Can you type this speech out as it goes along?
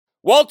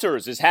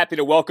Walters is happy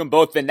to welcome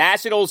both the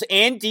Nationals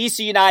and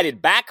DC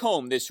United back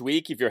home this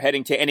week. If you're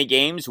heading to any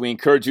games, we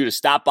encourage you to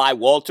stop by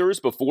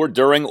Walters before,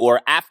 during, or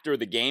after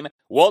the game.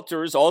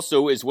 Walters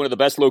also is one of the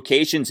best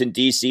locations in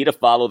DC to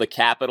follow the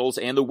Capitals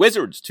and the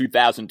Wizards'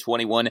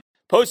 2021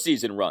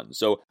 postseason run.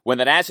 So when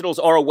the Nationals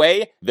are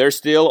away, there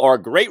still are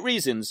great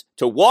reasons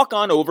to walk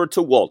on over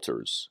to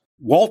Walters.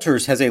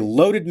 Walters has a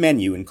loaded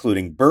menu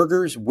including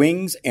burgers,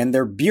 wings, and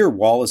their beer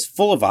wall is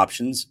full of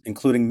options,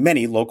 including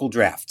many local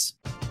drafts.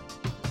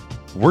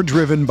 We're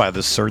driven by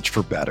the search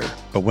for better.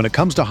 But when it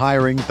comes to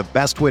hiring, the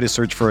best way to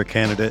search for a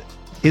candidate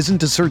isn't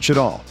to search at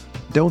all.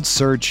 Don't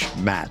search,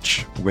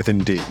 match with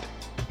Indeed.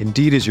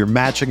 Indeed is your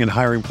matching and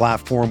hiring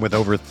platform with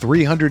over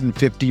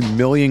 350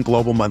 million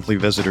global monthly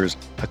visitors,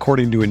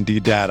 according to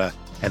Indeed data,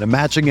 and a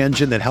matching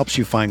engine that helps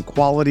you find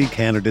quality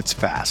candidates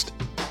fast.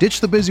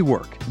 Ditch the busy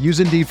work. Use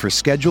Indeed for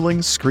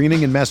scheduling,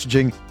 screening, and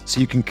messaging so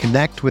you can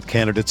connect with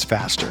candidates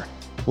faster.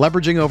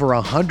 Leveraging over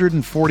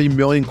 140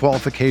 million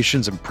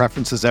qualifications and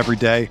preferences every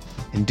day,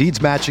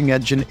 Indeed's matching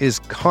engine is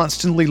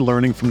constantly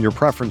learning from your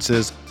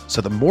preferences,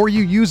 so the more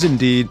you use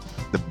Indeed,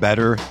 the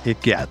better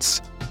it gets.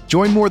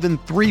 Join more than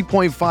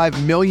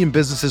 3.5 million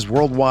businesses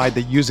worldwide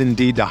that use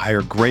Indeed to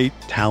hire great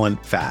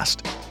talent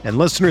fast. And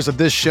listeners of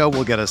this show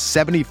will get a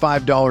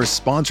 $75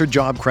 sponsored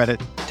job credit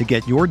to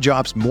get your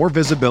jobs more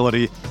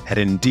visibility at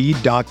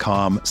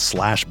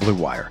Indeed.com/Blue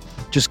Wire.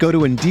 Just go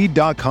to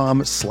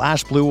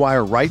Indeed.com/Blue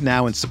Wire right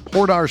now and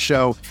support our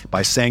show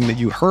by saying that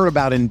you heard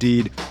about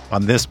Indeed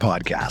on this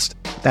podcast.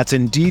 That's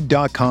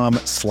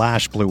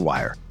Indeed.com/Blue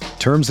Wire.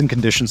 Terms and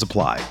conditions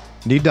apply.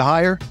 Need to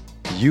hire?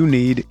 You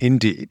need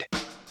Indeed.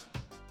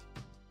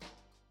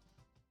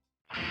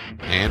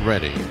 And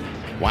ready.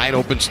 Wide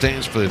open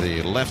stands for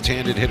the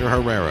left-handed hitter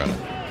Herrera.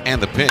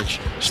 And the pitch.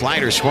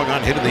 Slider swung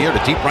on, hit in the air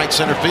to deep right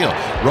center field.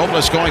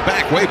 Robles going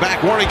back, way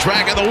back, warning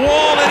track at the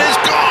wall. It is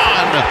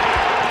gone!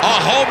 A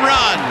home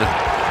run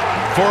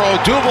for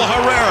Odubel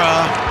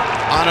Herrera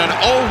on an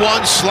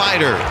 0-1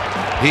 slider.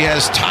 He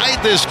has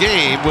tied this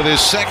game with his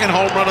second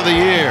home run of the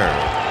year.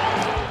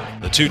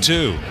 The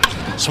 2-2.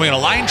 Swinging a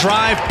line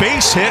drive,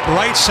 base hit,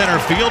 right center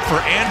field for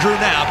Andrew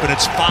Knapp, and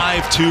it's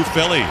 5-2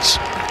 Phillies.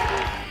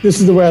 This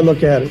is the way I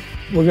look at it.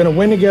 We're going to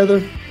win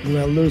together. We're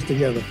going to lose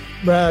together.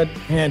 Brad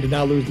Hand did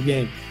not lose the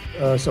game.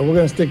 So we're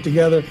going to stick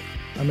together.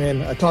 I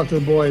mean, I talked to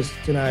the boys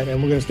tonight,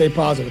 and we're going to stay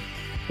positive.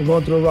 We're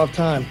going through a rough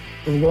time.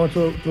 We're going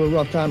through a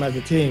rough time as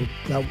a team,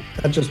 not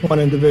just one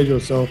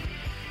individual. So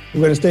we're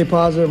going to stay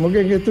positive, and we're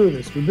going to get through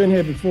this. We've been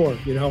here before,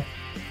 you know.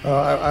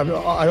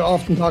 I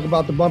often talk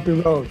about the bumpy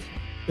roads.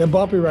 They're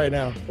bumpy right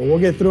now, but we'll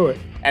get through it.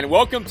 And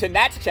welcome to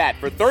Nats Chat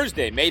for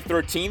Thursday, May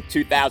 13th,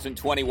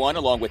 2021,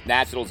 along with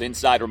Nationals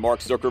insider Mark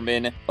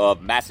Zuckerman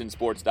of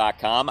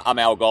MASNsports.com. I'm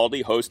Al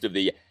Galdi, host of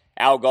the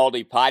Al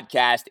Galdi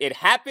podcast. It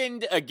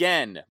happened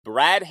again.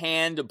 Brad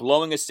Hand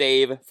blowing a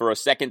save for a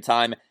second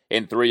time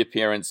in 3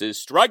 appearances,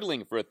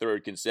 struggling for a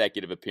third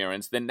consecutive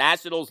appearance. The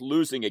Nationals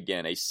losing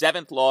again, a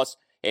 7th loss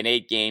in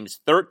 8 games,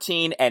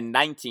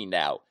 13-19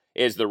 now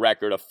is the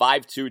record, a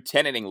 5-2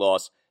 10-inning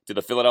loss to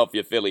the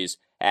Philadelphia Phillies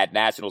at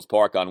Nationals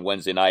Park on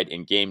Wednesday night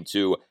in Game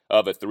 2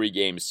 of a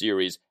 3-game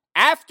series,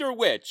 after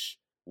which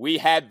we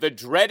had the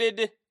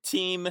dreaded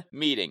team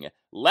meeting.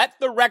 Let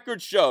the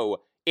record show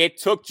it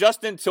took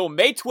just until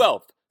May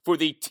 12th for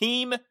the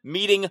team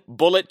meeting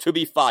bullet to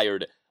be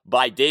fired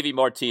by Davey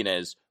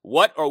Martinez.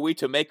 What are we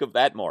to make of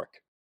that,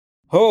 Mark?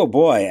 Oh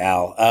boy,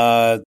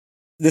 Al.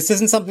 This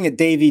isn't something that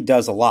Davey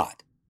does a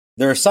lot.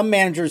 There are some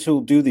managers who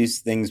will do these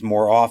things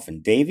more often.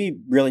 Davey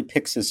really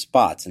picks his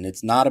spots, and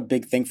it's not a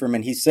big thing for him.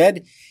 And he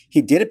said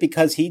he did it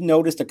because he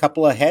noticed a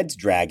couple of heads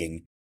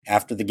dragging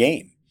after the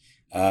game.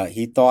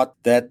 He thought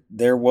that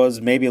there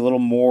was maybe a little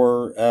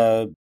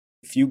more,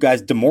 few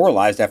guys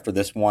demoralized after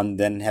this one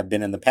than have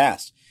been in the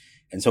past.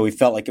 And so he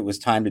felt like it was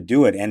time to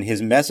do it. And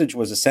his message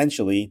was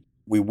essentially,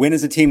 we win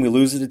as a team, we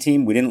lose as a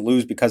team. We didn't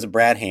lose because of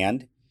Brad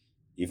Hand,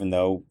 even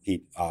though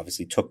he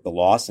obviously took the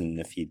loss. And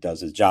if he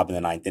does his job in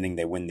the 9th inning,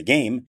 they win the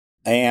game.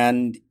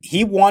 And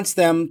he wants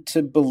them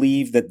to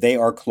believe that they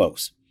are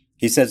close.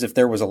 He says if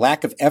there was a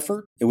lack of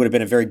effort, it would have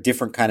been a very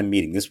different kind of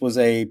meeting. This was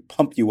a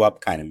pump you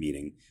up kind of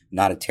meeting,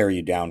 not a tear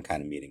you down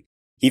kind of meeting.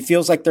 He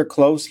feels like they're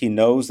close. He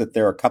knows that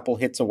they're a couple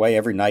hits away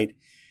every night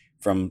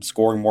from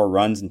scoring more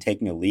runs and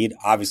taking a lead.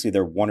 Obviously,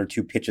 they're 1 or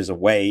 2 pitches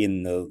away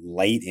in the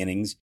late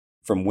innings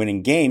from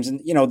winning games.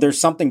 And, you know,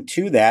 there's something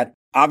to that.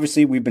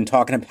 Obviously, we've been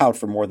talking about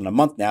for more than a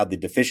month now, the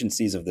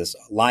deficiencies of this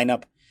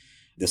lineup,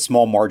 the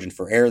small margin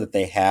for error that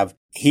they have.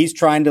 He's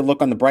trying to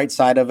look on the bright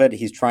side of it.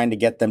 He's trying to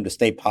get them to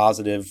stay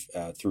positive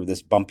through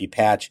this bumpy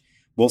patch.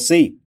 We'll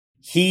see.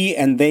 He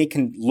and they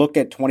can look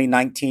at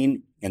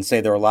 2019 and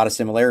say there are a lot of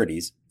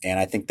similarities. And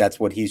I think that's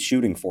what he's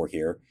shooting for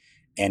here.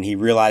 And he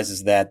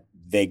realizes that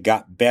they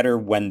got better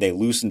when they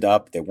loosened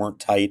up. They weren't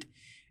tight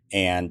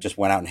and just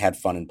went out and had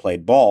fun and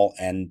played ball.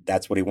 And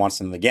that's what he wants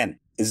them again.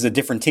 This is a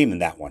different team than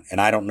that one. And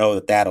I don't know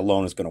that that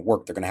alone is going to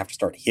work. They're going to have to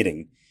start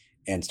hitting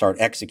and start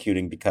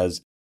executing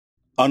because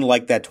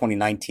unlike that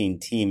 2019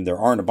 team, there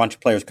aren't a bunch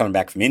of players coming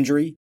back from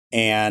injury.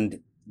 And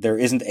there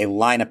isn't a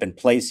lineup in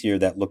place here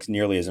that looks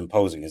nearly as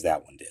imposing as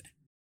that one did.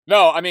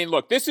 No, I mean,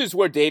 look, this is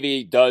where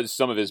Davey does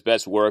some of his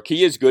best work.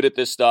 He is good at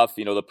this stuff,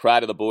 the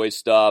pride of the boys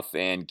stuff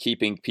and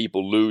keeping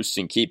people loose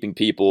and keeping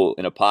people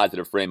in a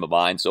positive frame of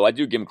mind. So I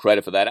do give him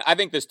credit for that. I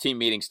think this team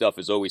meeting stuff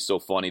is always so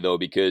funny, though,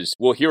 because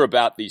we'll hear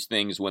about these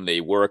things when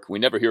they work. We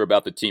never hear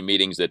about the team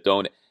meetings that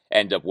don't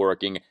end up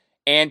working.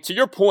 And to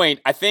your point,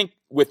 I think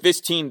with this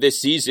team this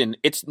season,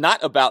 it's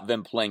not about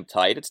them playing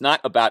tight. It's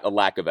not about a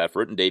lack of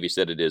effort, and Davey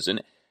said it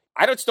isn't.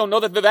 I just don't know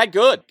that they're that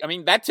good. I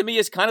mean, that to me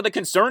is kind of the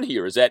concern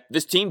here, is that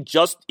this team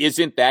just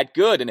isn't that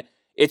good. And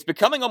it's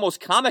becoming almost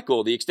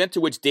comical, the extent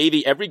to which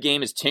Davey every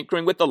game is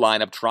tinkering with the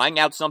lineup, trying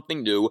out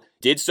something new,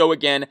 did so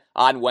again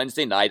on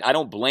Wednesday night. I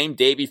don't blame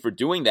Davey for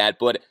doing that,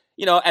 but,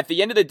 at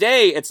the end of the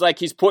day, it's like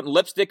he's putting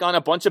lipstick on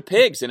a bunch of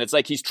pigs, and it's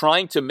like he's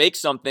trying to make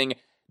something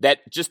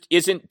that just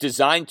isn't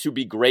designed to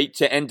be great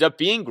to end up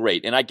being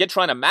great. And I get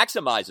trying to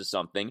maximize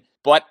something,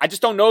 but I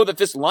just don't know that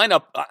this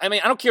lineup, I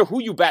mean, I don't care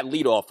who you bat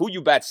leadoff, who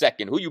you bat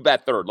second, who you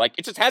bat third. Like,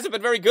 it just hasn't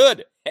been very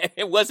good.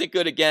 It wasn't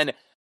good again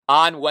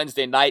on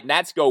Wednesday night.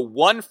 Nats go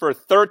 1 for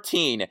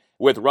 13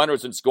 with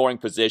runners in scoring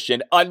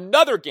position.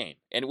 Another game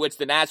in which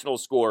the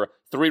Nationals score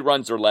 3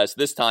 runs or less,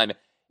 this time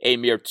a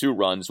mere 2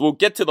 runs. We'll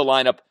get to the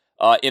lineup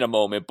in a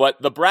moment, but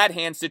the Brad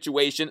Hand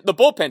situation, the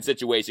bullpen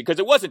situation, because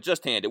it wasn't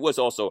just Hand, it was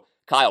also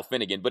Kyle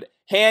Finnegan, but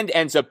Hand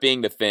ends up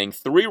being the thing.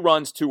 3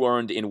 runs, 2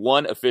 earned in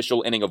 1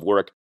 official inning of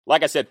work.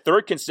 Like I said,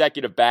 3rd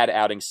consecutive bad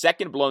outing,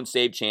 2nd blown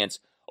save chance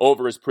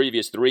over his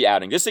previous 3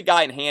 outings. This is a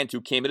guy in Hand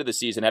who came into the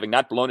season having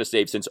not blown a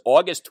save since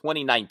August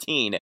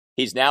 2019.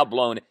 He's now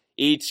blown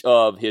each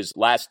of his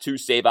last 2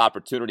 save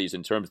opportunities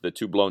in terms of the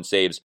 2 blown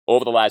saves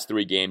over the last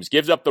 3 games.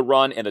 Gives up the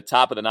run in the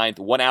top of the 9th,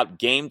 1-out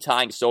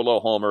game-tying solo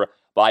homer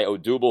by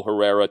Odubel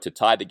Herrera to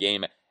tie the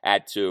game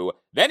at 2.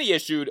 Then he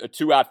issued a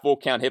 2-out full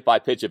count hit by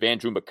pitch of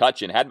Andrew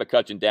McCutchen, had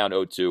McCutchen down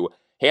 0-2.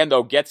 Hand,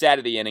 though, gets out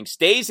of the inning,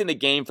 stays in the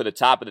game for the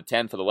top of the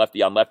 10th for the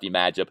lefty-on-lefty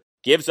matchup,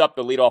 gives up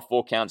the leadoff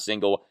full count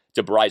single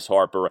to Bryce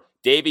Harper.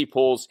 Davey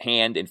pulls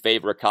Hand in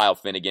favor of Kyle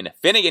Finnegan.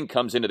 Finnegan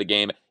comes into the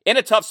game in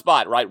a tough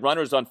spot, right?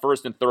 Runners on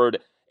 1st and 3rd,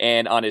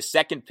 and on his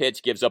 2nd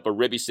pitch gives up a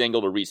ribby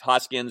single to Rhys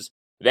Hoskins,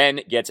 then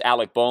gets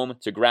Alec Bohm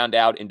to ground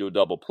out into a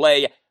double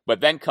play, but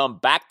then come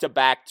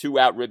back-to-back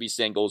 2-out ribby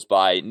singles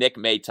by Nick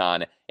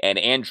Maton and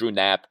Andrew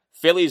Knapp.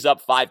 Phillies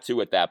up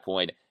 5-2 at that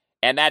point,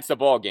 and that's the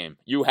ball game.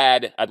 You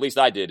had, at least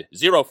I did,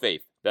 0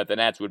 faith that the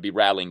Nats would be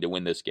rallying to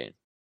win this game.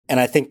 And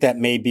I think that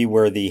may be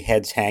where the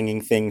heads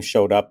hanging thing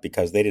showed up,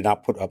 because they did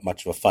not put up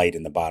much of a fight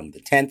in the bottom of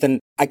the 10th. And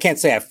I can't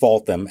say I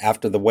fault them.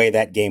 After the way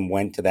that game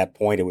went to that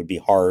point, it would be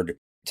hard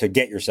to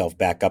get yourself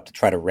back up to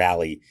try to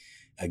rally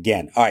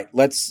again. All right,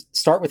 let's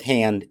start with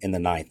Hand in the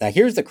 9th. Now,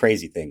 here's the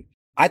crazy thing.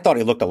 I thought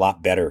he looked a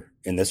lot better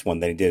in this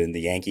one than he did in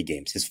the Yankee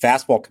games. His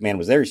fastball command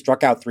was there. He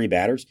struck out 3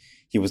 batters.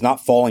 He was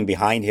not falling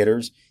behind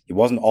hitters. He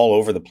wasn't all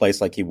over the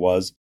place like he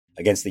was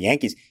against the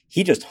Yankees.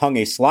 He just hung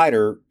a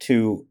slider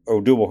to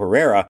Odubel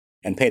Herrera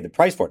and paid the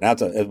price for it. Now,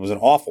 it was an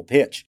awful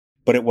pitch,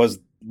 but it was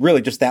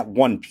really just that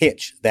one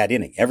pitch that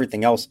inning.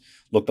 Everything else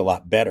looked a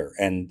lot better.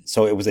 And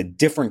so it was a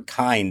different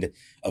kind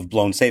of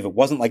blown save. It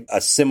wasn't like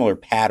a similar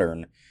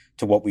pattern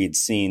to what we had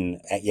seen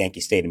at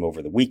Yankee Stadium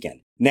over the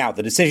weekend. Now,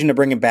 the decision to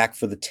bring him back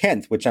for the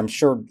 10th, which I'm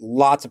sure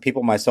lots of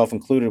people, myself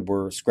included,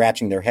 were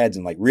scratching their heads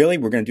and like, really?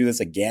 We're going to do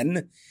this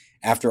again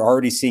after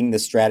already seeing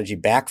this strategy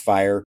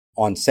backfire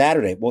on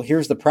Saturday? Well,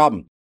 here's the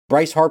problem.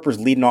 Bryce Harper's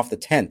leading off the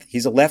 10th.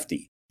 He's a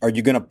lefty. Are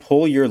you going to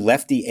pull your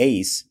lefty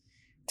ace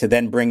to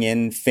then bring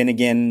in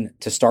Finnegan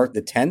to start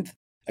the 10th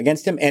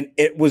against him? And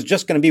it was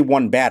just going to be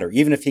one batter.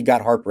 Even if he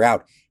got Harper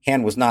out,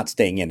 Hand was not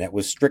staying in. It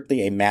was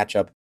strictly a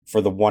matchup for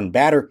the one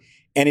batter.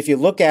 And if you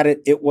look at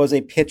it, it was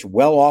a pitch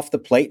well off the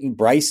plate, and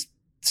Bryce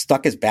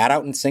stuck his bat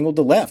out and singled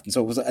to left. And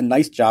so it was a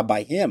nice job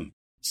by him.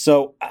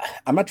 So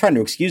I'm not trying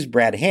to excuse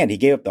Brad Hand. He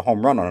gave up the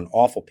home run on an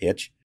awful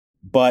pitch,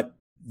 but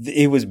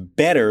it was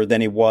better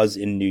than he was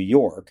in New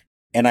York.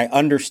 And I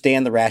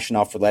understand the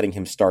rationale for letting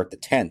him start the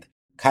 10th.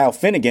 Kyle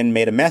Finnegan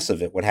made a mess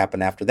of it. What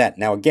happened after that?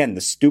 Now, again,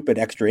 the stupid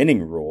extra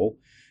inning rule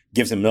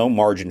gives him no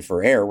margin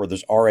for error where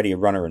there's already a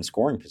runner in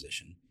scoring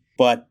position.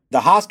 But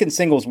the Hoskins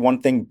single is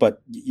one thing,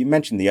 but you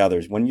mentioned the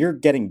others. When you're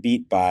getting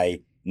beat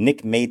by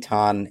Nick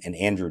Maton and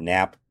Andrew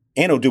Knapp,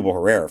 and Odubel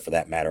Herrera for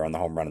that matter on the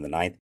home run in the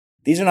 9th,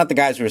 these are not the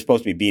guys who are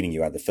supposed to be beating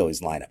you out of the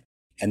Phillies lineup.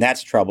 And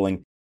that's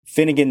troubling.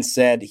 Finnegan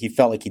said he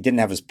felt like he didn't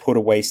have his put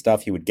away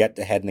stuff. He would get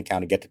ahead in the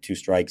count and get to 2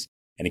 strikes,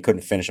 and he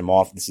couldn't finish them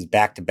off. This is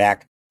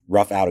back-to-back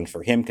rough outings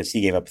for him because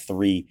he gave up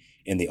 3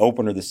 in the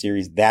opener of the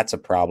series. That's a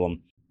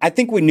problem. I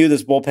think we knew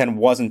this bullpen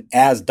wasn't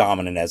as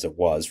dominant as it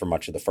was for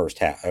much of the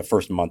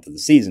first month of the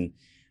season,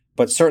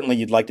 but certainly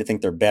you'd like to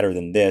think they're better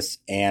than this.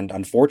 And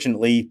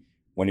unfortunately,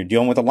 when you're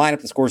dealing with a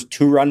lineup that scores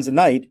 2 runs a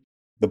night,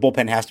 the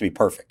bullpen has to be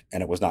perfect,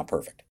 and it was not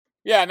perfect.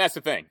 Yeah, and that's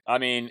the thing. I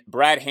mean,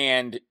 Brad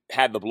Hand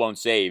had the blown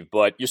save,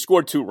 but you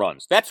scored 2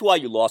 runs. That's why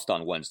you lost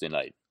on Wednesday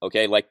night,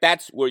 okay? Like,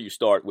 that's where you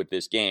start with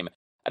this game.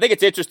 I think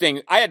it's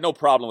interesting. I had no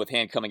problem with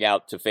Hand coming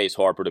out to face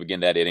Harper to begin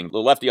that inning. The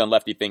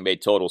lefty-on-lefty thing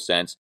made total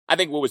sense. I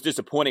think what was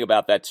disappointing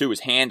about that, too,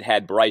 is Hand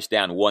had Bryce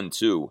down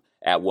 1-2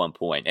 at one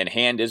point, and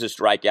Hand is a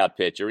strikeout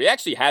pitcher. He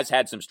actually has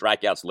had some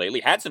strikeouts lately,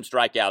 had some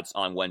strikeouts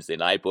on Wednesday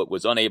night, but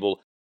was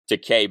unable to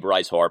K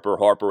Bryce Harper.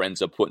 Harper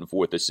ends up putting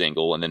forth a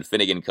single, and then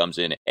Finnegan comes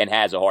in and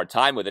has a hard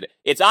time with it.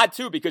 It's odd,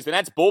 too, because the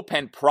Nats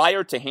bullpen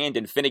prior to Hand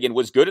and Finnegan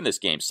was good in this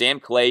game. Sam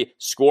Clay,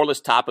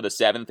 scoreless top of the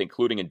seventh,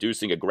 including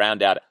inducing a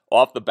ground out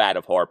off the bat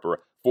of Harper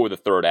for the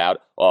third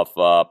out off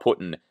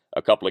putting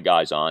a couple of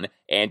guys on.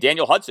 And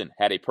Daniel Hudson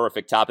had a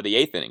perfect top of the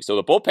eighth inning. So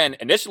the bullpen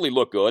initially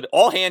looked good.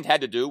 All Hand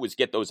had to do was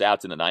get those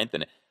outs in the ninth,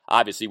 and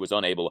obviously was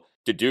unable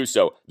to do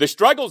so. The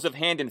struggles of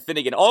Hand and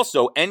Finnegan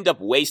also end up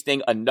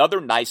wasting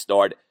another nice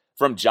start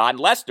from Jon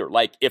Lester.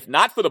 Like, if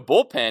not for the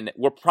bullpen,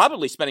 we're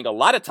probably spending a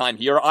lot of time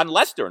here on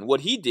Lester and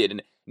what he did.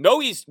 And no,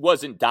 he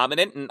wasn't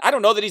dominant, and I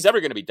don't know that he's ever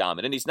going to be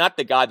dominant. He's not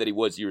the guy that he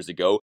was years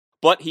ago,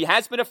 but he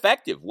has been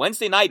effective.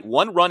 Wednesday night,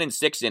 1 run in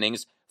 6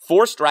 innings,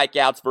 4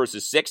 strikeouts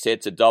versus 6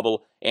 hits, a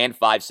double, and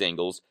 5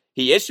 singles.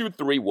 He issued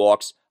 3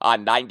 walks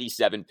on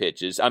 97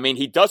 pitches. I mean,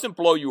 he doesn't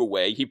blow you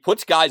away. He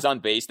puts guys on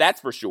base,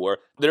 that's for sure.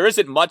 There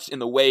isn't much in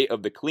the way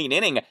of the clean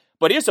inning,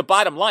 but here's the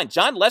bottom line.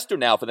 Jon Lester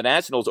now for the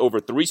Nationals over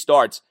 3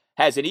 starts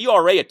has an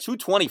ERA at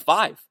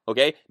 2.25,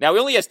 okay? Now, he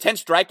only has 10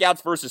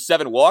 strikeouts versus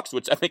 7 walks,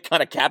 which I think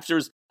kind of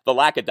captures the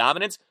lack of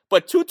dominance,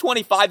 but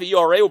 2.25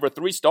 ERA over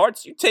 3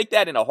 starts, you take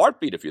that in a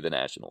heartbeat if you're the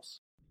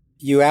Nationals.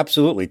 You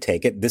absolutely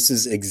take it. This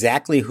is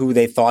exactly who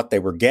they thought they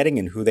were getting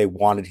and who they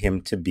wanted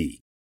him to be.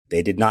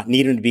 They did not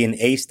need him to be an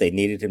ace. They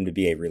needed him to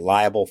be a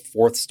reliable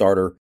 4th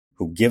starter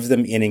who gives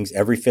them innings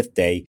every 5th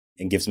day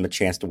and gives them a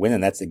chance to win,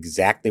 and that's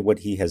exactly what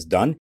he has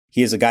done.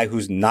 He is a guy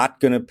who's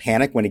not going to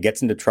panic when he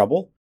gets into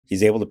trouble.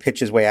 He's able to pitch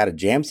his way out of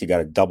jams. He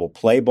got a double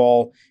play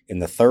ball in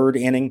the 3rd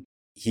inning.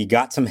 He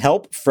got some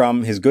help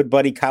from his good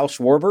buddy Kyle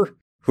Schwarber,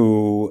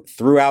 who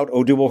threw out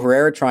Odubel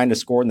Herrera trying to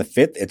score in the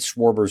 5th. It's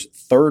Schwarber's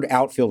 3rd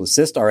outfield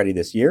assist already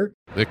this year.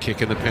 The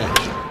kick and the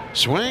pitch.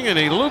 Swing, and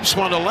he loops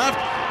one to left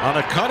on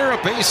a cutter,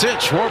 a base hit.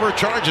 Schwarber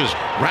charges.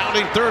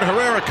 Rounding third,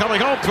 Herrera coming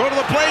home. Throw to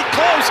the plate,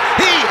 close.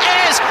 He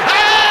is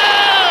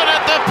out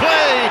at the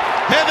plate,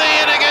 and the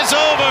inning is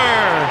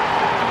over.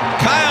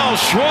 Kyle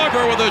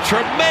Schwarber with a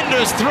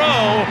tremendous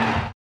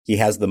throw. He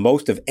has the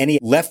most of any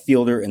left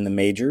fielder in the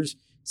majors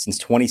since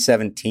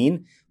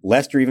 2017.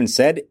 Lester even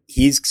said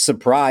he's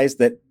surprised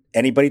that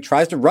anybody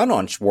tries to run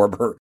on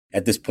Schwarber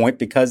at this point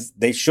because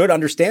they should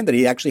understand that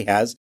he actually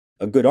has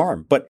a good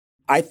arm. But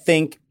I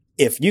think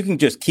if you can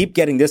just keep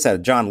getting this out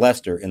of Jon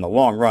Lester in the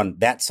long run,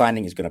 that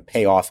signing is going to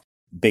pay off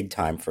big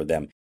time for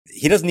them.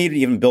 He doesn't need to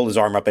even build his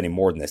arm up any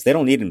more than this. They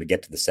don't need him to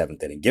get to the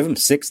 7th inning. Give him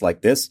 6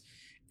 like this,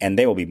 and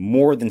they will be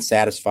more than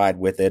satisfied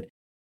with it.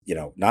 You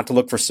know, not to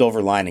look for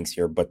silver linings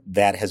here, but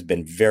that has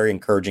been very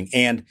encouraging.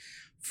 And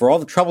for all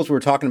the troubles we were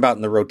talking about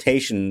in the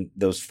rotation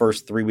those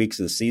first 3 weeks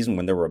of the season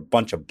when there were a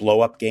bunch of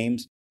blow-up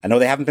games, I know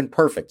they haven't been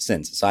perfect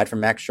since. Aside from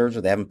Max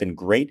Scherzer, they haven't been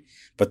great,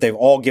 but they've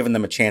all given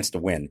them a chance to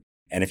win.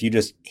 And if you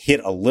just hit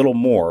a little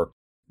more,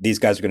 these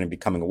guys are going to be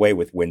coming away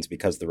with wins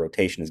because the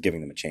rotation is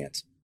giving them a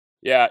chance.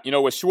 Yeah, you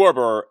know, with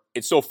Schwarber,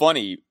 it's so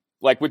funny.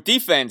 Like with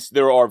defense,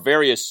 there are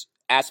various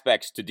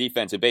aspects to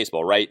defense in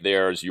baseball, right?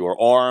 There's your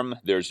arm,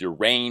 there's your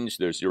range,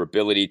 there's your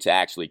ability to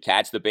actually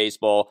catch the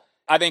baseball.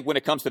 I think when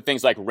it comes to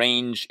things like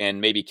range and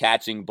maybe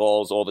catching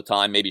balls all the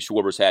time, maybe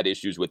Schwarber's had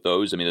issues with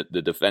those. I mean,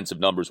 the defensive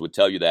numbers would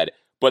tell you that.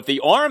 But the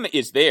arm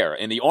is there,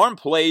 and the arm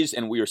plays,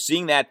 and we are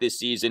seeing that this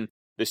season.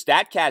 The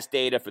StatCast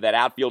data for that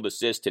outfield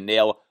assist to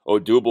nail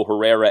Odubel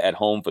Herrera at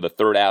home for the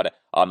 3rd out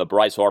on the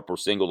Bryce Harper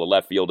single to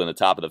left field in the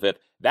top of the 5th,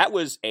 that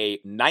was a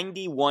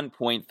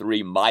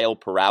 91.3 mile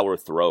per hour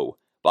throw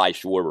by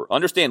Schwarber.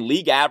 Understand,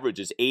 league average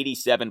is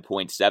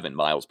 87.7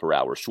 miles per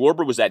hour.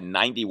 Schwarber was at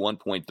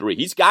 91.3.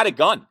 He's got a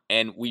gun,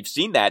 and we've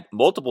seen that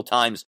multiple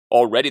times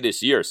already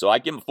this year, so I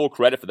give him full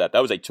credit for that.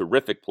 That was a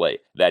terrific play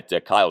that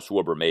Kyle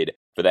Schwarber made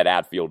for that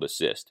outfield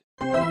assist.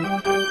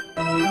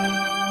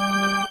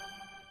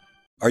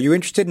 Are you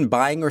interested in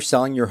buying or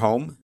selling your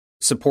home?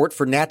 Support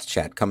for Nats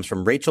Chat comes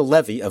from Rachel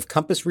Levy of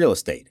Compass Real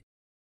Estate.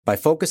 By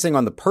focusing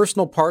on the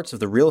personal parts of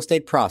the real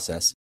estate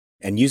process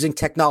and using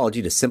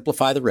technology to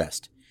simplify the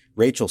rest,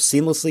 Rachel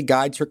seamlessly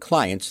guides her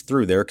clients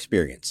through their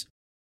experience.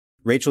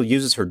 Rachel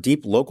uses her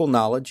deep local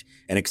knowledge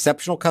and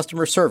exceptional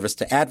customer service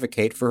to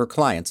advocate for her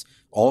clients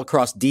all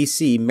across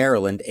D.C.,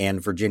 Maryland,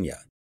 and Virginia.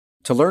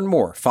 To learn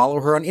more,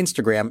 follow her on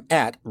Instagram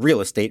at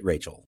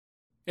RealEstateRachel.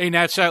 Hey,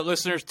 Nats Chat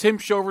listeners, Tim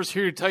Shover's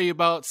here to tell you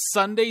about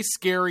Sunday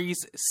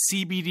Scaries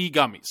CBD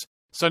Gummies.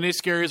 Sunday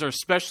Scaries are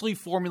specially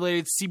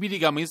formulated CBD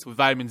gummies with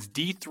vitamins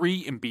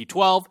D3 and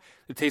B12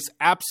 that taste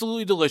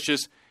absolutely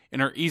delicious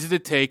and are easy to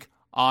take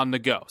on the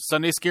go.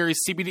 Sunday Scaries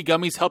CBD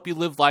Gummies help you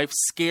live life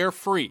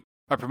scare-free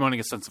by promoting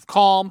a sense of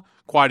calm,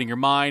 quieting your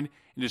mind,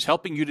 and just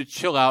helping you to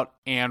chill out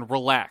and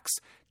relax.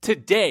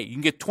 Today, you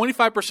can get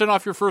 25%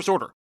 off your first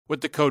order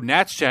with the code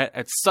NATSCHAT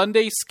at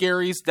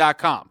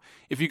SundayScaries.com.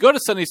 If you go to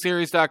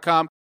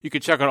SundayScaries.com, You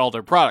can check out all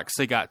their products.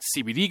 They got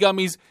CBD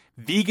gummies,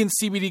 vegan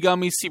CBD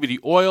gummies, CBD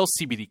oil,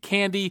 CBD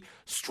candy,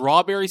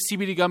 strawberry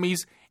CBD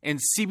gummies, and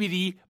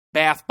CBD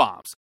bath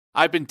bombs.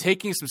 I've been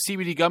taking some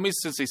CBD gummies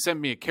since they sent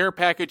me a care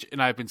package,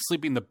 and I've been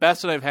sleeping the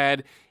best that I've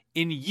had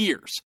in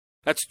years.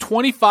 That's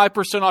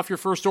 25% off your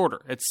first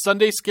order at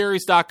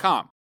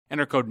sundayscaries.com.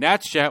 Enter code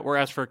NATSCHAT or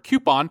ask for a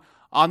coupon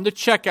on the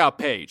checkout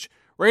page.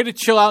 Ready to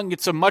chill out and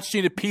get some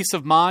much-needed peace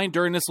of mind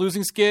during this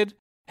losing skid?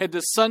 Head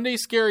to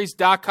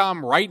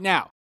sundayscaries.com right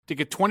now to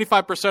get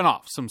 25%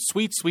 off some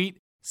sweet, sweet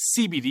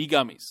CBD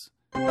gummies.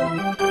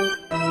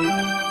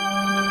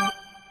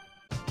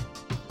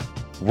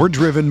 We're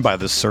driven by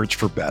the search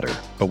for better.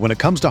 But when it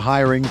comes to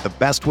hiring, the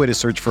best way to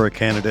search for a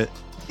candidate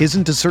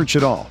isn't to search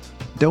at all.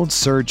 Don't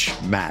search,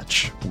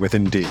 match with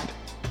Indeed.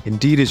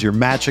 Indeed is your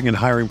matching and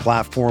hiring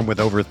platform with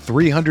over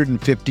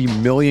 350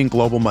 million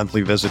global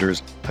monthly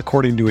visitors,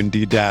 according to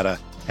Indeed data,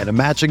 and a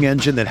matching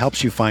engine that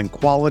helps you find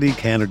quality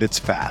candidates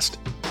fast.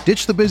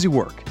 Ditch the busy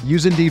work.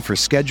 Use Indeed for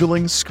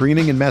scheduling,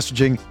 screening, and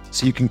messaging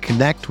so you can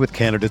connect with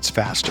candidates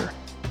faster.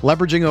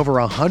 Leveraging over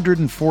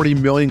 140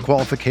 million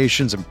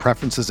qualifications and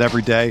preferences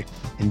every day,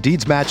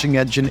 Indeed's matching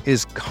engine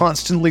is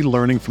constantly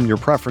learning from your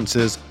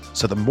preferences,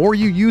 so the more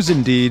you use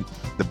Indeed,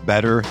 the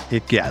better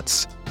it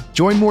gets.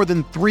 Join more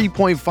than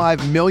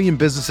 3.5 million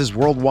businesses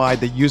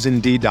worldwide that use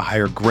Indeed to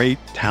hire great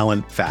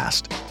talent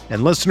fast.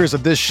 And listeners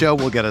of this show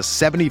will get a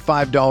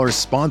 $75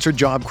 sponsored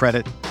job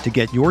credit to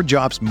get your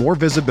jobs more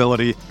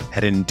visibility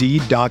at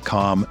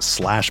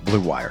Indeed.com/Blue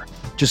Wire.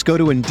 Just go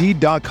to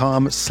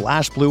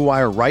Indeed.com/Blue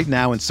Wire right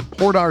now and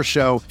support our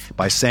show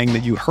by saying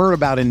that you heard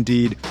about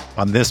Indeed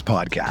on this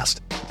podcast.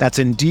 That's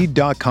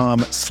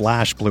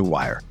Indeed.com/Blue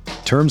Wire.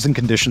 Terms and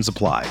conditions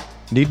apply.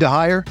 Need to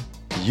hire?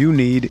 You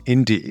need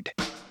Indeed.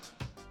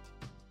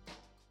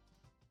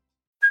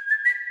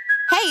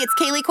 Hey, it's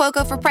Kaylee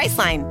Cuoco for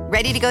Priceline.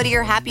 Ready to go to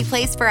your happy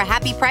place for a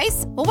happy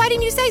price? Well, why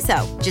didn't you say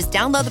so? Just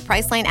download the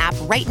Priceline app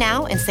right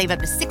now and save up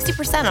to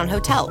 60% on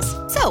hotels.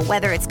 So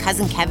whether it's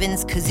Cousin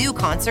Kevin's Kazoo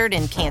Concert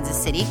in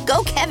Kansas City,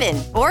 go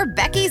Kevin, or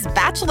Becky's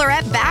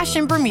Bachelorette Bash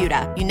in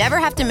Bermuda, you never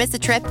have to miss a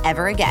trip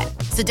ever again.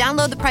 So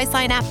download the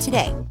Priceline app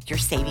today. Your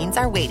savings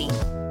are waiting.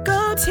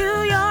 Go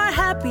to your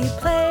happy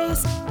place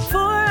for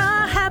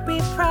a happy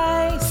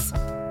price.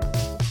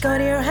 Go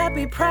to your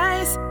happy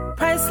price,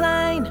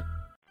 Priceline.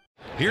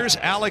 Here's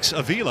Alex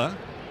Avila,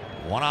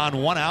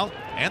 1-on-1 out,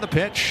 and the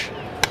pitch.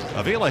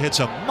 Avila hits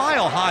a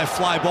mile-high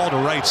fly ball to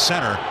right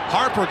center.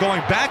 Harper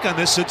going back on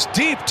this. It's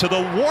deep to the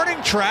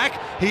warning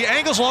track. He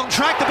angles along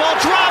track. The ball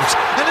drops,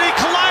 and then he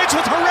collides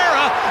with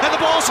Herrera, and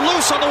the ball's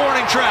loose on the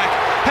warning track.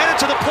 Headed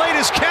to the plate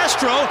is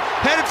Castro.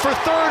 Headed for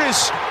third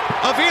is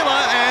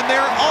Avila, and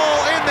they're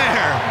all in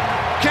there.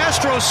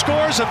 Castro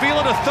scores.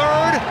 Avila to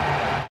third.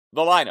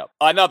 The lineup,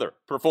 another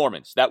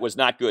performance that was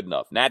not good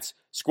enough. Nats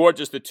scored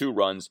just the 2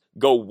 runs,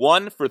 go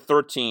 1 for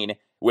 13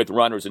 with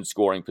runners in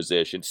scoring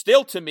position.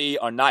 Still, to me,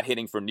 are not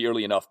hitting for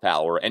nearly enough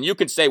power. And you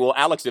can say, well,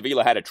 Alex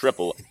Avila had a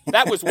triple.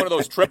 That was one of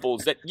those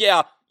triples that,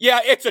 yeah,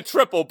 it's a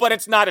triple, but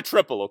it's not a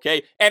triple,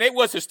 okay? And it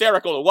was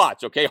hysterical to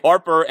watch, okay?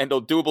 Harper and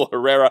Odubel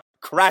Herrera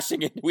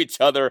crashing into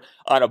each other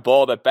on a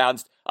ball that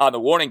bounced on the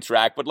warning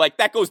track. But,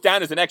 that goes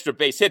down as an extra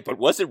base hit. But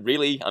was it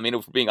really? I mean,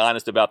 if we're being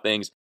honest about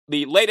things,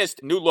 the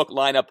latest new look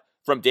lineup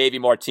from Davey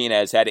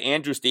Martinez had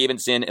Andrew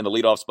Stevenson in the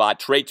leadoff spot,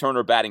 Trey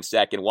Turner batting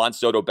second, Juan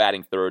Soto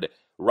batting third,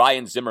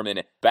 Ryan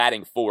Zimmerman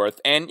batting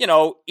fourth. And,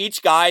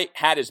 each guy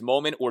had his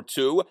moment or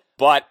two,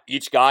 but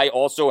each guy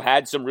also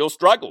had some real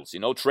struggles.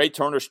 Trey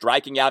Turner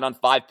striking out on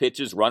 5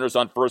 pitches, runners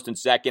on first and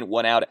second,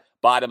 1 out,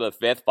 bottom of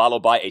the 5th,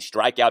 followed by a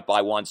strikeout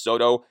by Juan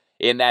Soto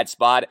in that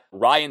spot.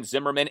 Ryan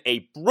Zimmerman,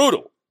 a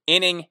brutal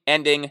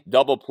inning-ending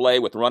double play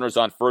with runners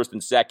on first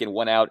and second,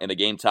 1 out, and the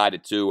game tied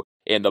at 2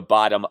 in the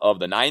bottom of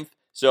the 9th.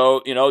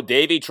 So,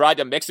 Davey tried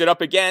to mix it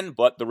up again,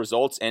 but the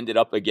results ended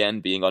up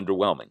again being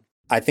underwhelming.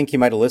 I think he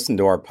might have listened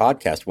to our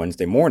podcast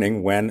Wednesday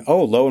morning when,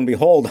 lo and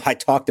behold, I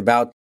talked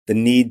about the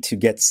need to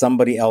get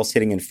somebody else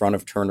hitting in front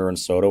of Turner and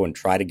Soto and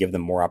try to give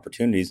them more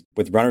opportunities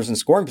with runners in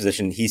scoring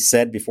position. He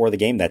said before the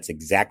game that's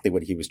exactly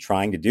what he was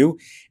trying to do.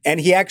 And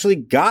he actually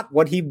got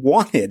what he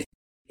wanted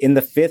in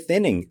the 5th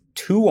inning.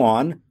 2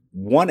 on,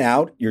 1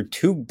 out, your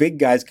 2 big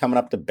guys coming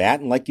up to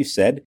bat. And like you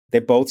said, they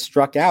both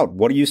struck out.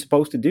 What are you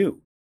supposed to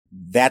do?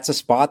 That's a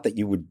spot that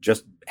you would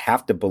just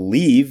have to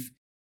believe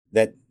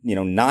that,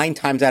 9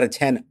 times out of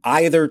 10,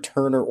 either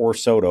Turner or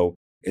Soto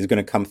is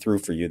going to come through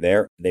for you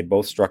there. They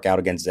both struck out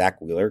against Zach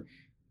Wheeler.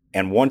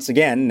 And once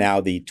again, now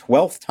the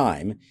 12th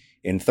time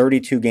in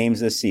 32 games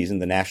this season,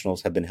 the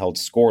Nationals have been held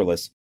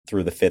scoreless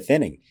through the 5th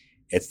inning.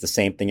 It's the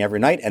same thing every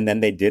night. And then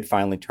they did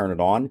finally turn it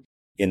on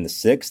in the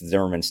 6th.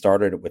 Zimmerman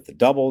started it with the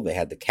double. They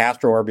had the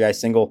Castro RBI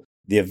single,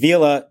 the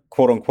Avila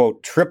quote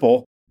unquote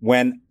triple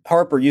when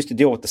Harper used to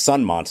deal with the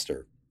Sun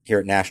Monster here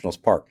at Nationals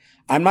Park.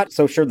 I'm not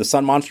so sure the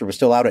Sun Monster was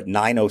still out at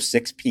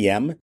 9:06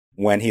 p.m.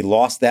 when he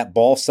lost that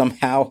ball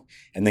somehow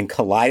and then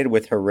collided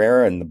with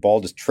Herrera and the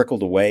ball just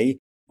trickled away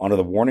onto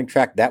the warning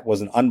track. That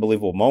was an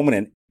unbelievable moment.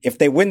 And if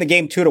they win the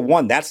game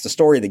 2-1, that's the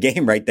story of the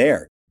game right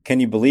there. Can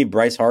you believe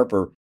Bryce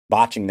Harper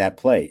botching that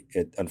play?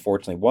 It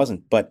unfortunately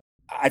wasn't. But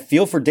I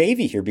feel for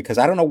Davey here because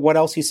I don't know what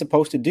else he's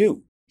supposed to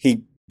do.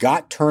 He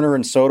got Turner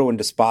and Soto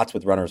into spots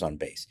with runners on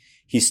base.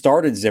 He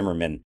started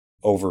Zimmerman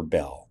over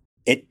Bell.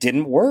 It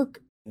didn't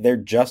work. They're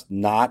just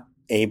not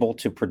able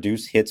to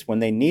produce hits when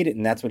they need it.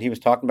 And that's what he was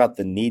talking about,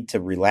 the need to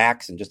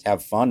relax and just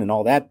have fun and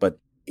all that. But,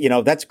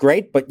 that's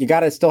great, but you got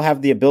to still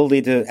have the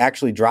ability to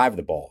actually drive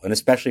the ball, and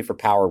especially for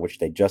power, which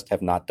they just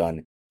have not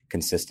done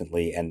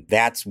consistently. And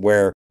that's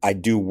where I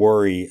do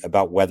worry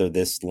about whether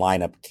this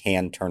lineup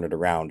can turn it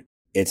around.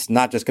 It's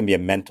not just going to be a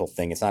mental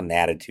thing. It's not an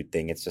attitude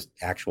thing. It's just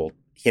actual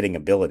hitting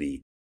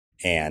ability.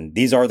 And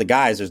these are the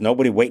guys. There's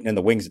nobody waiting in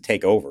the wings to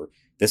take over.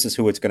 This is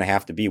who it's going to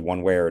have to be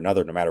one way or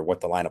another, no matter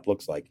what the lineup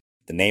looks like.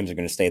 The names are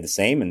going to stay the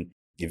same, and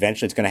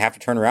eventually it's going to have to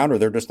turn around or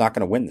they're just not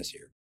going to win this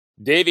year.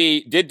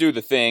 Davey did do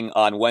the thing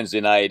on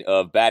Wednesday night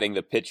of batting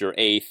the pitcher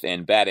 8th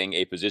and batting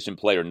a position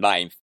player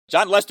 9th.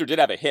 John Lester did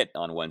have a hit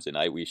on Wednesday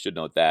night. We should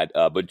note that.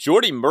 But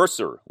Jordy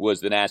Mercer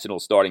was the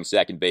Nationals' starting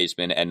second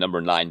baseman and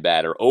number 9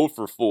 batter, 0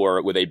 for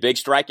 4 with a big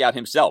strikeout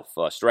himself.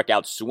 Struck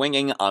out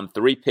swinging on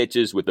 3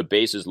 pitches with the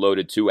bases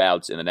loaded, 2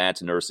 outs, and the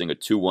Nats nursing a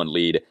 2-1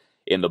 lead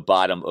in the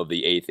bottom of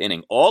the 8th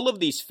inning. All of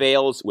these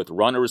fails with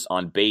runners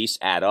on base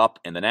add up,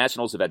 and the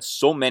Nationals have had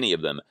so many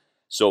of them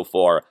so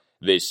far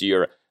this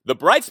year. The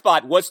bright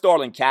spot was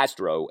Starlin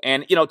Castro,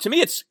 and, to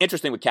me it's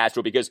interesting with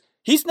Castro because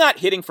he's not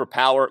hitting for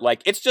power.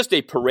 Like, it's just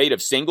a parade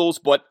of singles,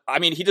 but,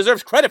 he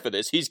deserves credit for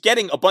this. He's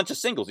getting a bunch of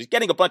singles. He's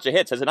getting a bunch of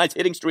hits. Has a nice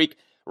hitting streak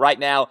right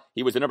now.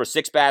 He was the number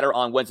 6 batter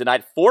on Wednesday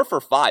night, 4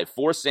 for 5,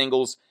 4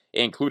 singles,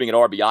 including an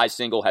RBI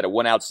single, had a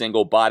 1-out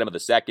single, bottom of the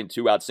 2nd,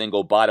 2-out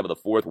single, bottom of the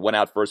 4th,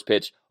 1-out first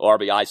pitch,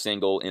 RBI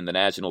single in the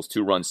Nationals'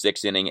 2-run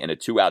 6th inning, and a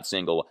 2-out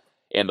single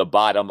in the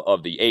bottom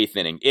of the 8th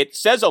inning. It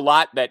says a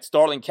lot that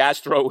Starlin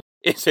Castro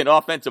is an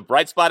offensive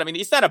bright spot.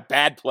 He's not a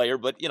bad player,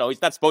 but,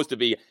 he's not supposed to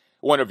be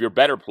one of your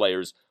better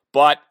players.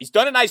 But he's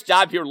done a nice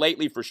job here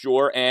lately for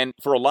sure, and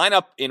for a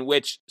lineup in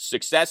which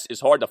success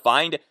is hard to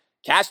find,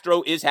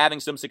 Castro is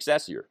having some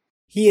success here.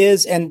 He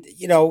is, and,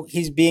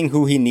 he's being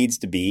who he needs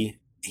to be.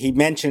 He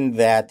mentioned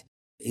that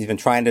he's been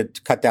trying to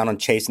cut down on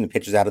chasing the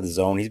pitches out of the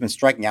zone. He's been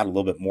striking out a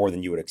little bit more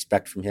than you would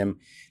expect from him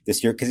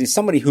this year because he's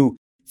somebody who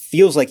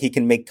feels like he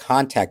can make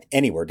contact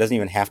anywhere. It doesn't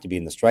even have to be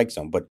in the strike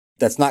zone, but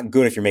that's not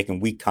good if you're making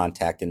weak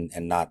contact and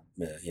not,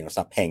 it's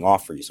not paying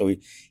off for you. So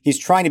he's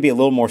trying to be a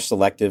little more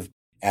selective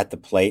at the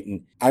plate.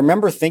 And I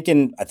remember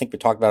thinking, I think we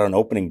talked about it on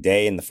opening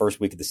day in the first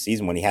week of the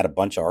season when he had a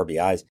bunch of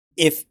RBIs.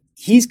 If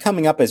he's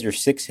coming up as your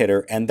 6th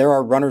hitter and there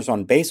are runners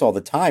on base all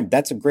the time,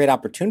 that's a great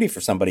opportunity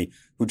for somebody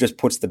who just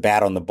puts the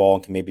bat on the ball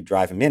and can maybe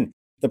drive him in.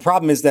 The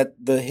problem is that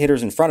the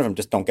hitters in front of him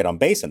just don't get on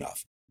base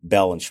enough,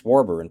 Bell and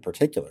Schwarber in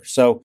particular.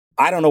 So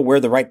I don't know where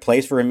the right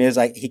place for him is.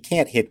 He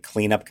can't hit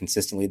cleanup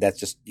consistently.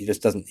 He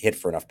just doesn't hit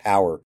for enough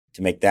power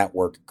to make that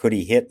work. Could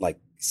he hit like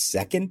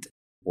 2nd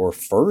or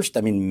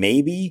 1st?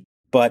 Maybe,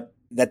 but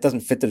that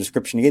doesn't fit the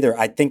description either.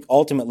 I think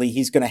ultimately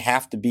he's going to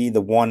have to be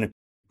the one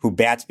who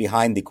bats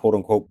behind the quote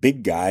unquote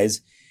big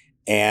guys.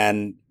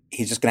 And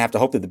he's just going to have to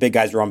hope that the big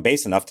guys are on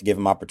base enough to give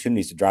him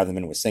opportunities to drive them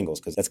in with singles,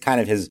 because that's kind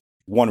of his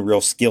one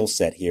real skill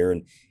set here.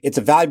 And it's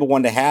a valuable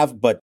one to have,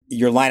 but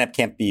your lineup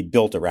can't be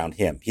built around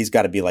him. He's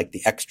got to be like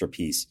the extra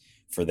piece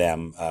for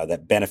them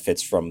that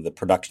benefits from the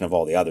production of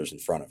all the others in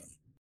front of him.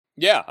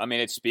 Yeah,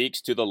 it speaks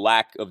to the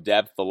lack of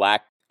depth, the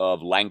lack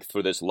of length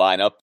for this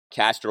lineup.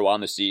 Castro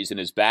on the season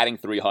is batting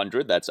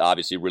 .300. That's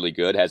obviously really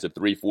good. Has a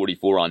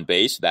 .344 on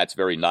base. That's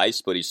very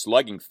nice, but he's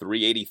slugging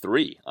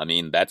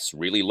 .383. That's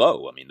really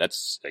low.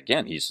 That's,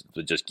 again, he's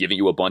just giving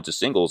you a bunch of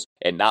singles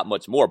and not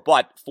much more.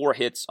 But 4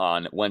 hits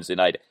on Wednesday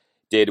night.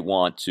 Did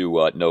want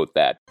to note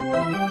that.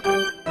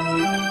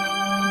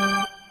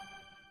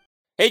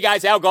 Hey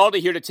guys, Al Galdi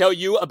here to tell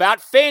you about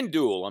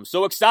FanDuel. I'm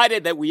so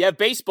excited that we have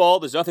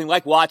baseball. There's nothing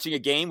like watching a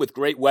game with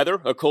great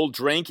weather, a cold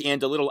drink,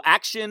 and a little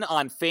action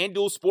on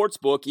FanDuel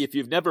Sportsbook. If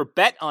you've never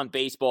bet on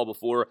baseball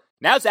before,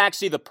 now's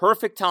actually the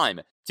perfect time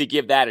to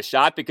give that a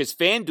shot because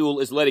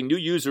FanDuel is letting new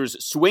users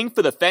swing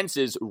for the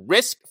fences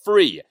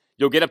risk-free.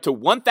 You'll get up to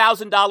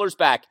 $1,000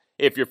 back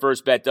if your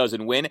first bet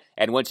doesn't win,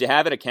 and once you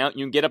have an account,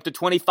 you can get up to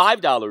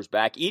 $25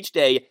 back each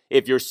day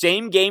if your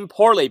same-game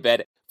parlay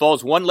bet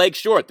falls one leg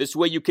short. This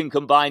way you can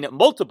combine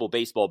multiple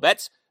baseball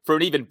bets for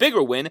an even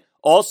bigger win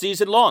all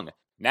season long.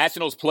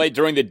 Nationals play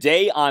during the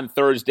day on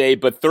Thursday,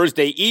 but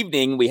Thursday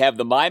evening we have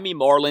the Miami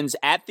Marlins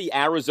at the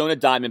Arizona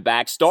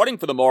Diamondbacks. Starting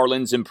for the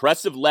Marlins,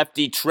 impressive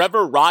lefty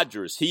Trevor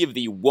Rogers. He of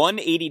the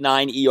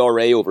 1.89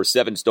 ERA over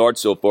 7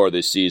 starts so far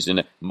this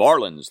season.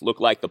 Marlins look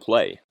like the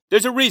play.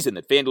 There's a reason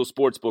that FanDuel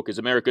Sportsbook is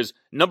America's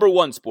 #1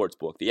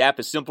 sportsbook. The app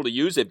is simple to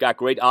use. They've got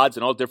great odds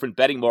in all different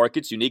betting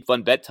markets, unique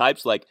fun bet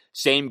types like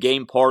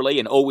same-game parlay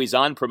and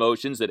always-on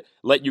promotions that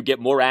let you get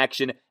more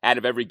action out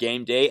of every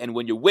game day. And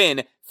when you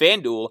win,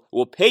 FanDuel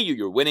will pay you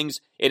your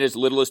winnings in as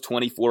little as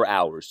 24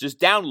 hours. Just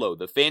download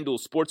the FanDuel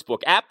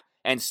Sportsbook app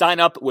and sign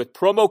up with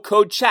promo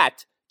code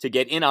CHAT to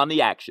get in on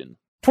the action.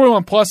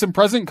 21 plus and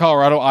present in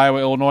Colorado, Iowa,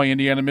 Illinois,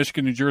 Indiana,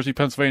 Michigan, New Jersey,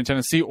 Pennsylvania,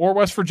 Tennessee, or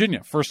West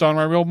Virginia. First on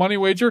my real money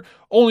wager,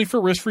 only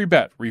for risk-free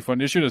bet.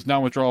 Refund issued as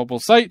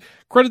non-withdrawable site.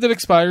 Credit that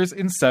expires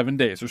in 7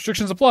 days.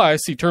 Restrictions apply.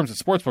 See terms at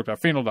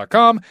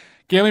sportsbook.fanduel.com.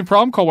 Gambling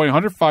problem? Call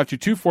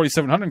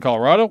 1-800-522-4700 in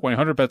Colorado.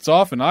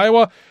 1-800-BETS-OFF in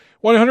Iowa.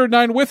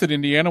 1-800-9-WITH in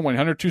Indiana.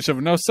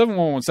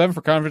 1-800-270-7117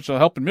 for confidential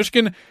help in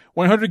Michigan.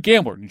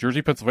 1-800-GAMBLER, New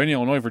Jersey, Pennsylvania,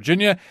 Illinois,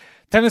 Virginia.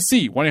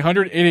 Tennessee,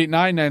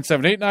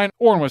 1-800-889-9789,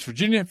 or in West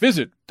Virginia,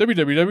 visit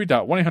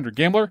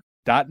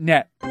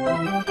www.1800gambler.net.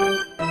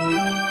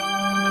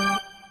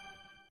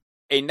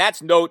 A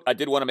Nats note I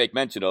did want to make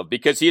mention of,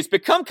 because he has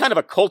become kind of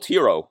a cult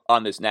hero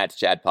on this Nats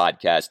Chat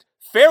podcast.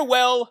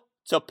 Farewell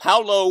to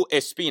Paolo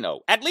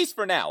Espino, at least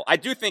for now. I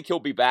do think he'll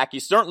be back. He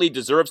certainly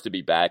deserves to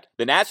be back.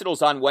 The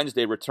Nationals on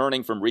Wednesday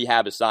returning from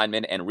rehab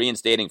assignment and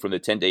reinstating from the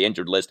 10-day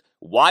injured list.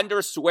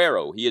 Wander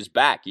Suero, he is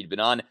back. He'd been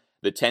on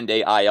the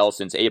 10-day IL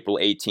since April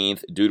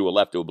 18th due to a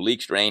left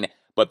oblique strain,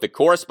 but the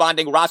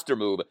corresponding roster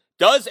move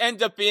does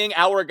end up being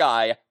our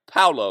guy,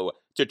 Paolo,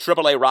 to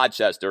AAA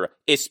Rochester.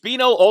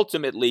 Espino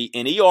ultimately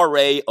an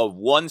ERA of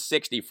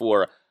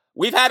 1.64.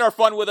 We've had our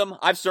fun with him.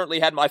 I've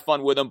certainly had my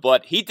fun with him,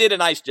 but he did a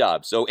nice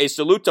job. So a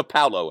salute to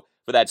Paolo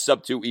for that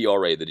sub-2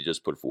 ERA that he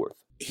just put forth.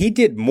 He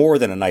did more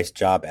than a nice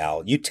job,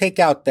 Al. You take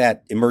out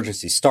that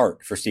emergency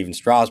start for Steven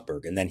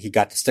Strasburg, and then he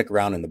got to stick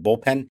around in the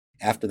bullpen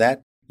after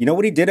that. You know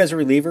what he did as a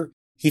reliever?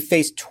 He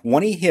faced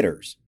 20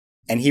 hitters,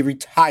 and he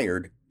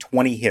retired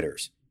 20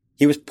 hitters.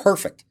 He was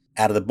perfect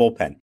out of the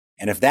bullpen.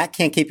 And if that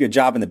can't keep you a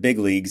job in the big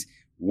leagues,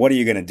 what are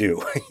you going to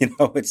do?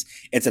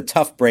 It's a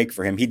tough break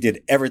for him. He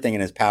did everything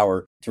in his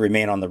power to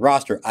remain on the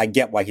roster. I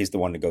get why he's the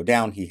one to go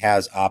down. He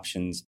has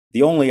options.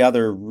 The only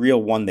other real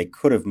one they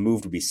could have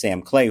moved would be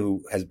Sam Clay,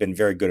 who has been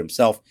very good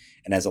himself,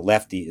 and as a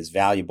lefty is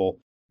valuable.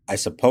 I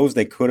suppose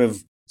they could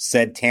have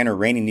said Tanner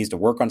Rainey needs to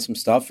work on some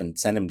stuff and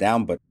send him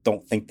down, but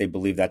don't think they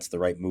believe that's the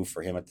right move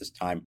for him at this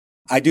time.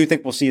 I do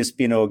think we'll see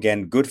Espino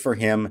again. Good for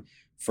him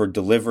for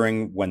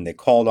delivering when they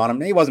called on him.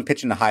 He wasn't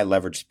pitching to high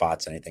leverage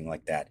spots, anything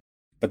like that.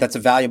 But that's a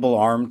valuable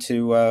arm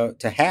to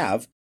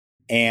have.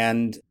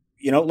 And,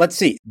 let's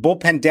see.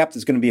 Bullpen depth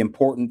is going to be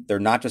important. They're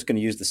not just going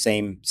to use the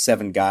same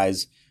 7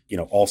 guys,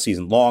 all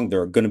season long.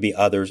 There are going to be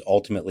others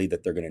ultimately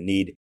that they're going to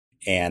need.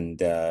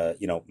 And,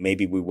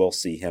 maybe we will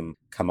see him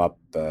come up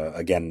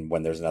again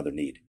when there's another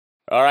need.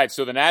 All right,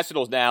 so the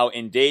Nationals now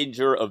in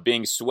danger of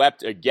being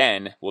swept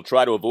again. We'll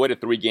try to avoid a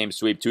 3-game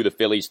sweep to the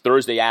Phillies.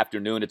 Thursday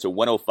afternoon, it's a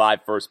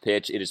 1:05 first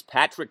pitch. It is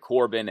Patrick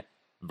Corbin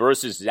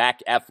versus Zach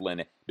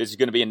Eflin. This is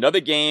going to be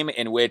another game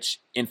in which,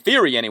 in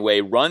theory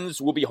anyway,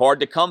 runs will be hard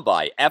to come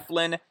by.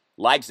 Eflin,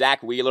 like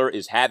Zach Wheeler,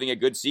 is having a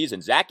good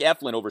season. Zach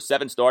Eflin, over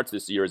 7 starts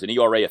this year, is an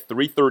ERA of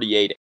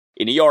 3.38,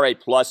 an ERA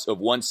plus of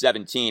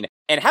 1.17.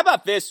 And how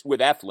about this with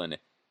Eflin?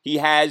 He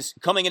has,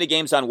 coming into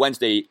games on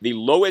Wednesday, the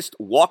lowest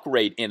walk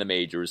rate in the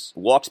majors.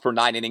 Walks per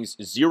 9 innings,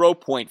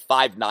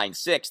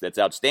 0.596. That's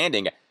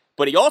outstanding.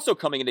 But he also,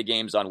 coming into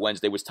games on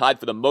Wednesday, was tied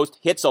for the most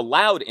hits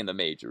allowed in the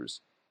majors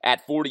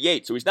at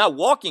 48. So he's not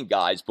walking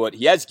guys, but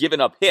he has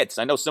given up hits.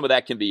 I know some of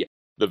that can be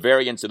the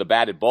variance of the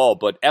batted ball,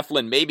 but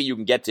Eflin, maybe you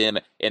can get to him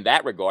in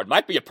that regard.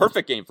 Might be a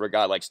perfect game for a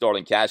guy like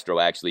Starlin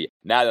Castro, actually,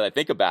 now that I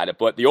think about it.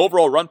 But the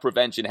overall run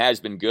prevention has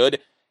been good.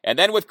 And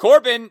then with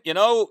Corbin,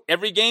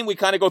 every game we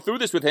kind of go through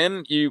this with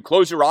him. You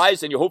close your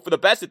eyes and you hope for the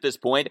best at this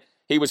point.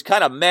 He was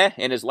kind of meh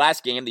in his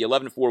last game, the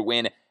 11-4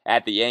 win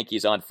at the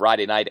Yankees on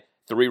Friday night.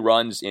 3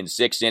 runs in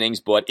 6 innings,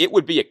 but it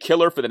would be a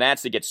killer for the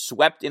Nats to get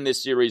swept in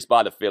this series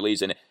by the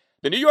Phillies. And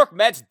the New York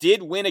Mets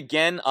did win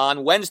again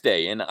on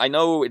Wednesday. And I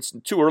know it's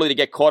too early to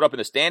get caught up in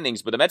the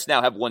standings, but the Mets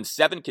now have won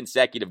 7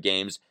 consecutive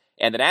games.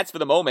 And the Nats, for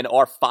the moment,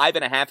 are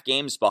 5.5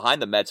 games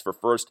behind the Mets for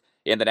first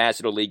in the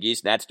National League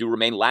East. Nats do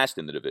remain last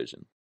in the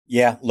division.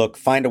 Yeah, look,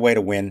 find a way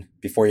to win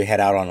before you head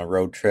out on a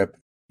road trip.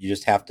 You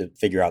just have to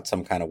figure out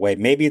some kind of way.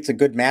 Maybe it's a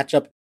good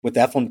matchup with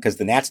Eflin because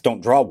the Nats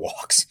don't draw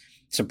walks.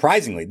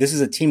 Surprisingly, this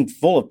is a team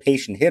full of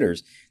patient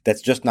hitters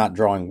that's just not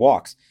drawing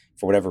walks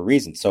for whatever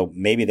reason. So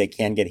maybe they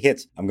can get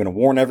hits. I'm going to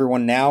warn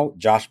everyone now,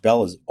 Josh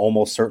Bell is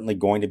almost certainly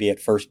going to be at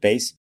first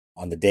base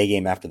on the day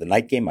game after the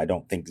night game. I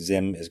don't think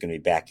Zim is going to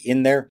be back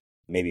in there.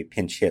 Maybe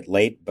pinch hit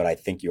late, but I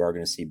think you are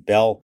going to see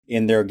Bell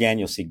in there again.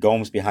 You'll see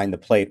Gomes behind the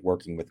plate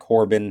working with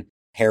Corbin.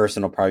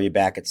 Harrison will probably be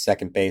back at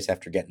second base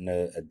after getting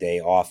a day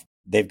off.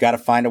 They've got to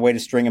find a way to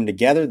string them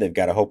together. They've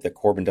got to hope that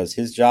Corbin does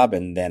his job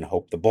and then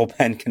hope the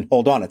bullpen can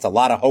hold on. It's a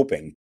lot of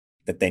hoping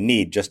that they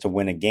need just to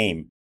win a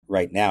game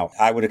right now.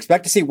 I would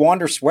expect to see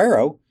Wander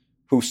Suero,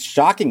 who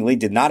shockingly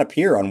did not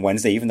appear on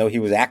Wednesday, even though he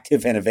was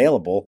active and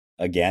available.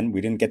 Again, we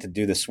didn't get to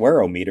do the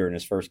Suero meter in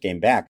his first game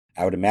back.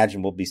 I would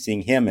imagine we'll be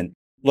seeing him. And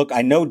look,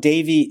 I know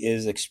Davey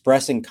is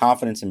expressing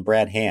confidence in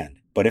Brad Hand,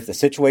 but if the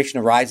situation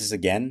arises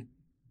again,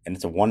 and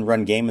it's a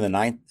 1-run game in the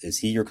 9th, is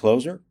he your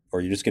closer? Or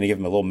are you just going to give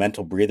him a little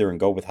mental breather and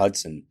go with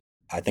Hudson?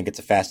 I think it's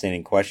a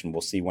fascinating question.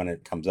 We'll see when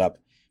it comes up,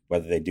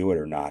 whether they do it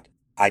or not.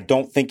 I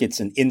don't think it's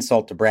an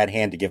insult to Brad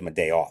Hand to give him a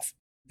day off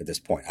at this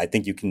point. I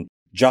think you can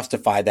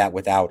justify that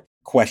without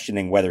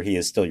questioning whether he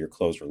is still your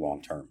closer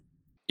long term.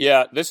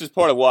 Yeah, this is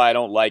part of why I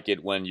don't like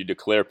it when you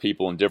declare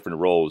people in different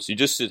roles. You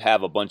just should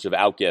have a bunch of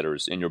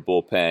outgetters in your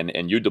bullpen,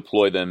 and you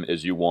deploy them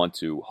as you want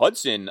to.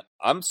 Hudson,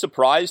 I'm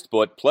surprised,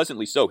 but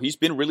pleasantly so. He's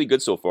been really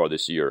good so far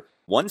this year.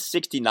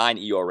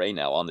 1.69 ERA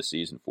now on the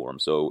season for him.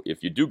 So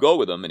if you do go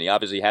with him, and he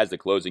obviously has the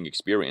closing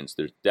experience,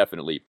 there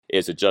definitely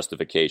is a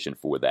justification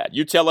for that.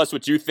 You tell us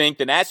what you think.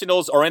 The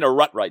Nationals are in a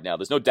rut right now.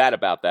 There's no doubt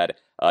about that.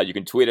 You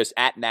can tweet us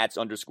at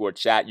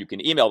Nats_chat. You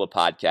can email the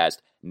podcast,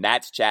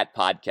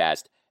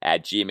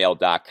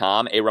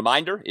 natschatpodcast@gmail.com. A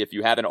reminder, if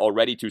you haven't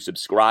already, to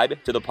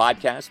subscribe to the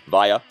podcast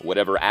via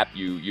whatever app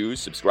you use.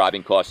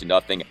 Subscribing costs you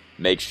nothing.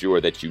 Make sure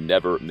that you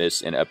never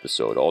miss an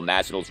episode. All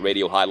Nationals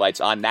radio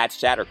highlights on Nats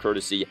Chat are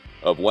courtesy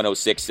of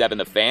 106.7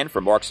 The Fan. For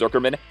Mark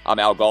Zuckerman, I'm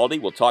Al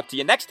Galdi. We'll talk to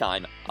you next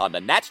time on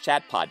the Nats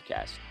Chat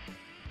Podcast.